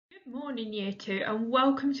Good morning, Year 2, and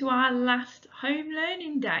welcome to our last home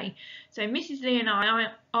learning day. So Mrs. Lee and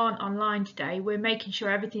I aren't online today. We're making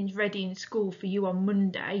sure everything's ready in school for you on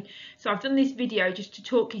Monday. So I've done this video just to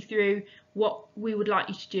talk you through what we would like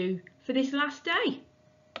you to do for this last day.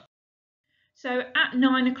 So at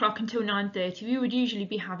 9 o'clock until 9:30 we would usually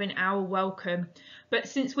be having our welcome, but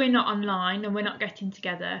since we're not online and we're not getting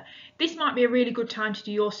together, this might be a really good time to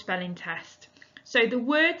do your spelling test. So the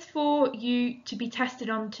words for you to be tested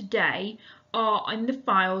on today are in the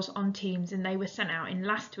files on Teams, and they were sent out in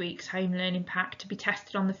last week's home learning pack to be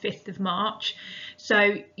tested on the 5th of March.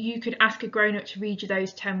 So you could ask a grown-up to read you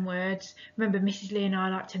those 10 words. Remember, Mrs. Lee and I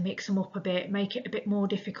like to mix them up a bit, make it a bit more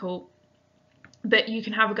difficult. But you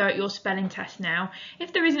can have a go at your spelling test now.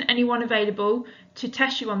 If there isn't anyone available to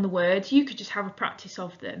test you on the words, you could just have a practice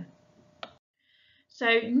of them.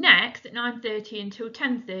 So next at 9:30 until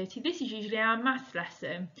 10:30, this is usually our maths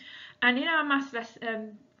lesson. And in our maths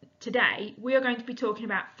lesson today, we are going to be talking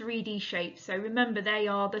about 3D shapes. So remember, they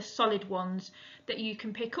are the solid ones that you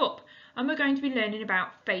can pick up. And we're going to be learning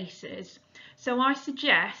about faces. So I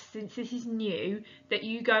suggest, since this is new, that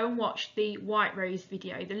you go and watch the White Rose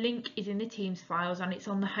video. The link is in the Teams files and it's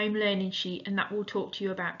on the home learning sheet, and that will talk to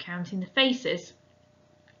you about counting the faces.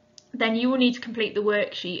 Then you will need to complete the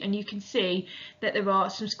worksheet, and you can see that there are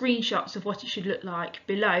some screenshots of what it should look like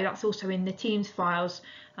below. That's also in the Teams files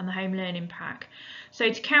and the home learning pack. So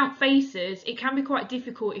to count faces, it can be quite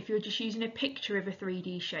difficult if you're just using a picture of a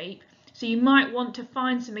 3D shape. So you might want to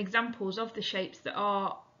find some examples of the shapes that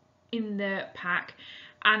are in the pack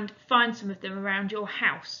and find some of them around your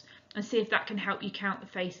house and see if that can help you count the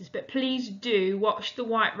faces. But please do watch the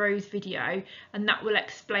White Rose video, and that will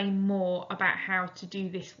explain more about how to do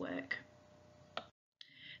this work.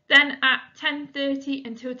 Then at 10:30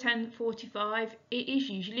 until 10:45 it is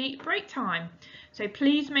usually break time. So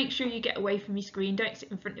please make sure you get away from your screen. Don't sit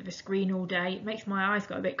in front of a screen all day. It makes my eyes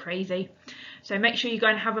go a bit crazy. So make sure you go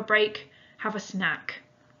and have a break, have a snack.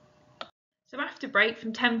 So after break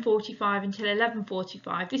from 10:45 until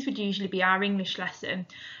 11:45, this would usually be our English lesson.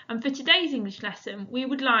 And for today's English lesson, we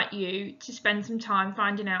would like you to spend some time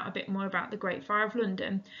finding out a bit more about the Great Fire of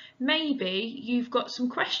London. Maybe you've got some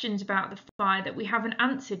questions about the fire that we haven't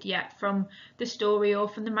answered yet from the story, or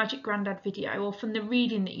from the Magic Grandad video, or from the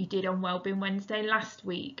reading that you did on Wellbeing Wednesday last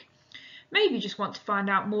week. Maybe you just want to find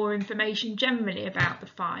out more information generally about the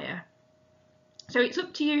fire. So it's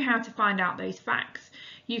up to you how to find out those facts.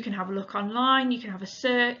 You can have a look online, you can have a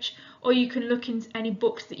search, or you can look into any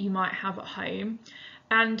books that you might have at home.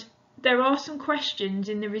 And there are some questions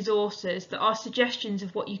in the resources that are suggestions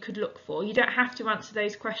of what you could look for. You don't have to answer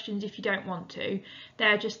those questions if you don't want to.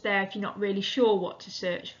 They're just there if you're not really sure what to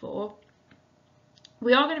search for.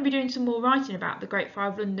 We are going to be doing some more writing about the Great Fire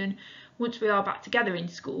of London once we are back together in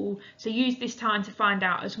school, so use this time to find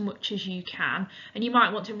out as much as you can, and you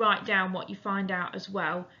might want to write down what you find out as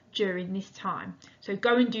well during this time. So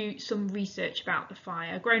go and do some research about the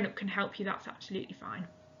fire. A grown-up can help you, that's absolutely fine.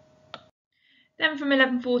 Then from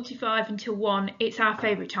 11:45 until 1, it's our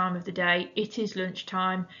favourite time of the day. It is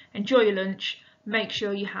lunchtime. Enjoy your lunch. Make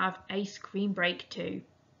sure you have a screen break too.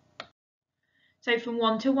 So from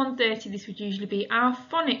 1 till 1:30 this would usually be our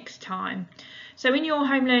phonics time. So in your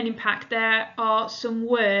home learning pack there are some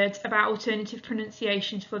words about alternative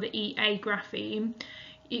pronunciations for the EA grapheme.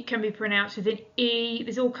 It can be pronounced with an E,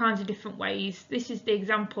 there's all kinds of different ways. This is the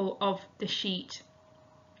example of the sheet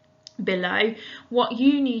below. What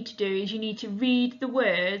you need to do is you need to read the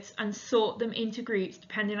words and sort them into groups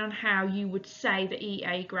depending on how you would say the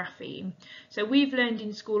EA grapheme. So we've learned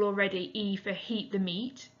in school already E for heat the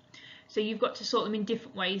meat. So you've got to sort them in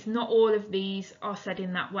different ways. Not all of these are said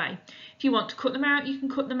in that way. If you want to cut them out, you can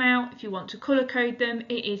cut them out. If you want to colour code them,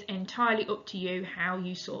 it is entirely up to you how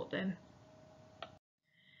you sort them.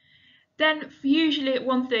 Then usually at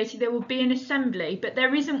 1:30 there will be an assembly, but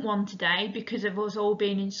there isn't one today because of us all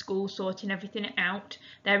being in school sorting everything out.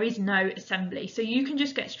 There is no assembly, so you can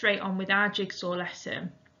just get straight on with our jigsaw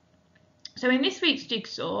lesson. So in this week's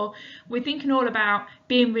jigsaw, we're thinking all about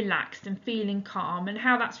being relaxed and feeling calm, and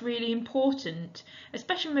how that's really important,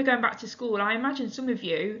 especially when we're going back to school. I imagine some of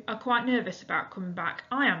you are quite nervous about coming back.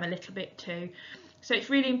 I am a little bit too. So it's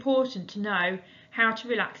really important to know how to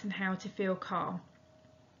relax and how to feel calm.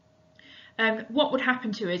 What would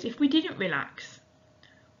happen to us if we didn't relax?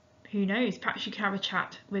 Who knows, perhaps you could have a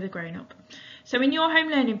chat with a grown-up. So in your home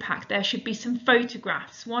learning pack there should be some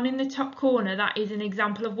photographs. One in the top corner, that is an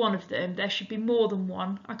example of one of them. There should be more than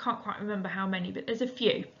one. I can't quite remember how many, but there's a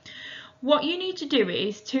few. What you need to do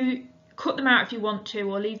is to cut them out if you want to,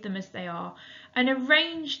 or leave them as they are, and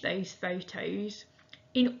arrange those photos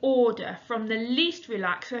in order from the least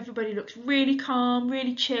relaxed, so everybody looks really calm,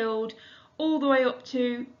 really chilled, all the way up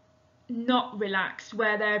to not relaxed,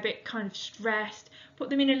 where they're a bit kind of stressed. Put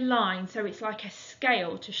them in a line so it's like a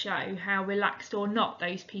scale to show how relaxed or not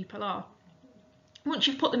those people are. Once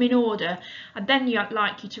you've put them in order, I'd then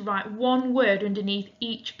like you to write one word underneath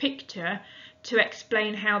each picture to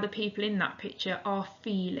explain how the people in that picture are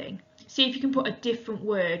feeling. See if you can put a different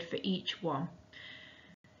word for each one.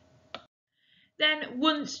 Then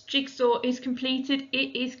once Jigsaw is completed,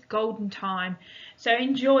 it is golden time. So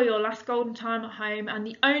enjoy your last golden time at home, and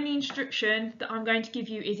the only instruction that I'm going to give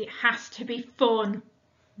you is it has to be fun.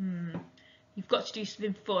 You've got to do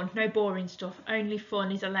something fun, no boring stuff, only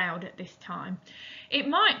fun is allowed at this time. It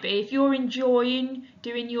might be, if you're enjoying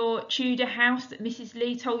doing your Tudor house that Mrs.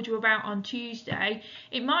 Lee told you about on Tuesday,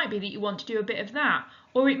 it might be that you want to do a bit of that.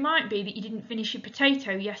 Or it might be that you didn't finish your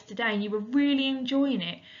potato yesterday and you were really enjoying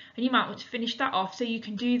it, and you might want to finish that off, so you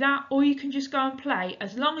can do that, or you can just go and play.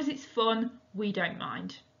 As long as it's fun, we don't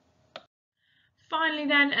mind. Finally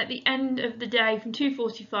then, at the end of the day from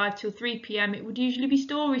 2:45 till 3 p.m, it would usually be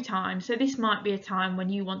story time. So this might be a time when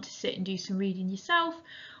you want to sit and do some reading yourself,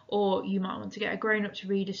 or you might want to get a grown-up to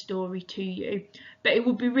read a story to you. But it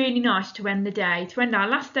would be really nice to end the day, to end our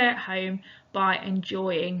last day at home by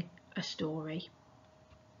enjoying a story.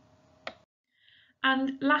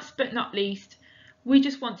 And last but not least, we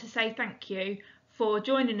just want to say thank you for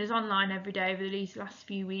joining us online every day over these last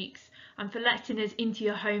few weeks, and for letting us into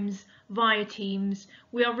your homes via Teams.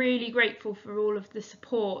 We are really grateful for all of the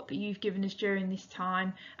support that you've given us during this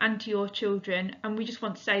time, and to your children, and we just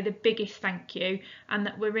want to say the biggest thank you, and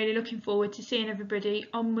that we're really looking forward to seeing everybody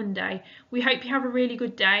on Monday. We hope you have a really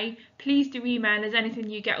good day. Please do email us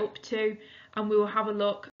anything you get up to and we will have a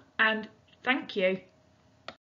look, and thank you.